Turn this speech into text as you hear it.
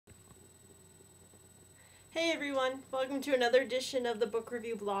Hey everyone, welcome to another edition of the Book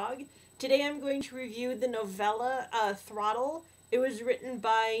Review Blog. Today I'm going to review the novella Throttle. It was written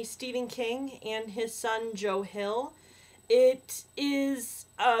by Stephen King and his son Joe Hill. It is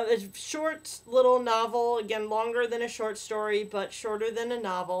a short little novel, again longer than a short story, but shorter than a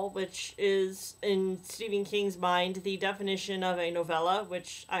novel, which is, in Stephen King's mind, the definition of a novella,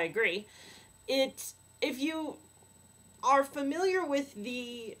 which I agree. If you are familiar with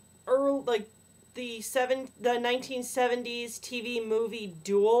the early, the 1970s TV movie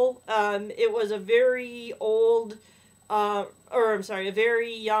Duel. It was a very old, a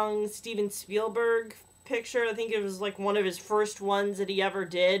very young Steven Spielberg picture. I think it was like one of his first ones that he ever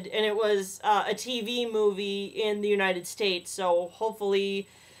did, and it was a TV movie in the United States. So hopefully,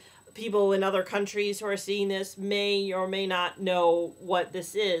 people in other countries who are seeing this may or may not know what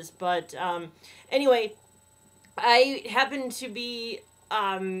this is. But anyway, I happen to be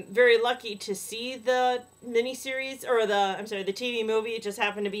very lucky to see the miniseries, or the TV movie. It just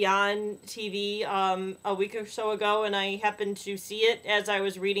happened to be on TV a week or so ago, and I happened to see it as I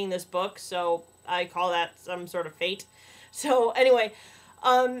was reading this book, so I call that some sort of fate. So anyway,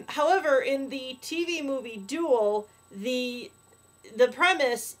 however, in the TV movie Duel, the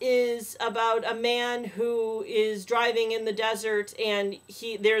premise is about a man who is driving in the desert, and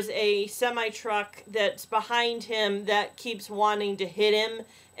there's a semi-truck that's behind him that keeps wanting to hit him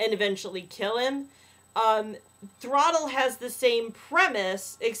and eventually kill him. Throttle has the same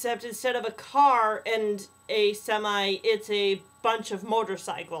premise, except instead of a car and a semi, it's a bunch of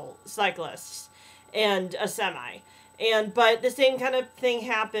cyclists and a semi. But the same kind of thing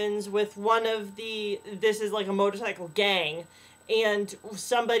happens with this is like a motorcycle gang, and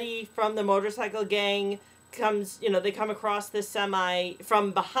somebody from the motorcycle gang they come across this semi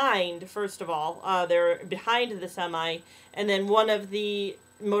from behind. First of all, they're behind the semi, and then one of the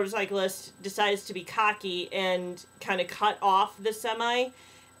motorcyclists decides to be cocky and kind of cut off the semi,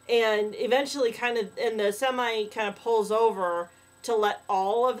 and eventually the semi kind of pulls over to let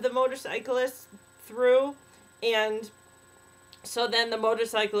all of the motorcyclists through, and so then the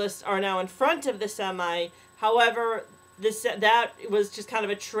motorcyclists are now in front of the semi. However, that was just kind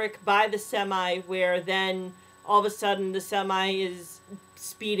of a trick by the semi, where then all of a sudden the semi is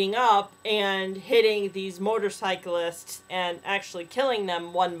speeding up and hitting these motorcyclists and actually killing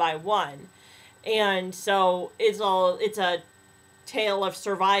them one by one. And so it's a tale of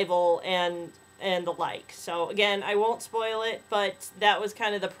survival and the like. So again, I won't spoil it, but that was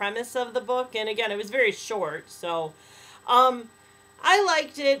kind of the premise of the book. And again, it was very short, so I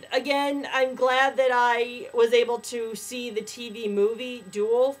liked it. Again, I'm glad that I was able to see the TV movie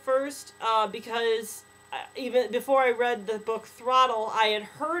Duel first, because even before I read the book Throttle, I had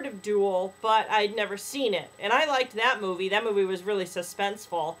heard of Duel, but I'd never seen it. And I liked that movie. That movie was really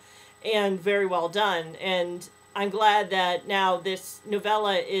suspenseful and very well done. And I'm glad that now this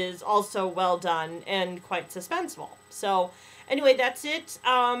novella is also well done and quite suspenseful. So anyway, that's it.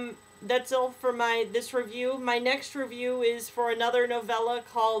 That's all for this review. My next review is for another novella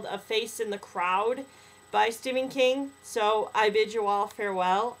called A Face in the Crowd by Stephen King. So I bid you all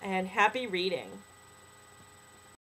farewell and happy reading.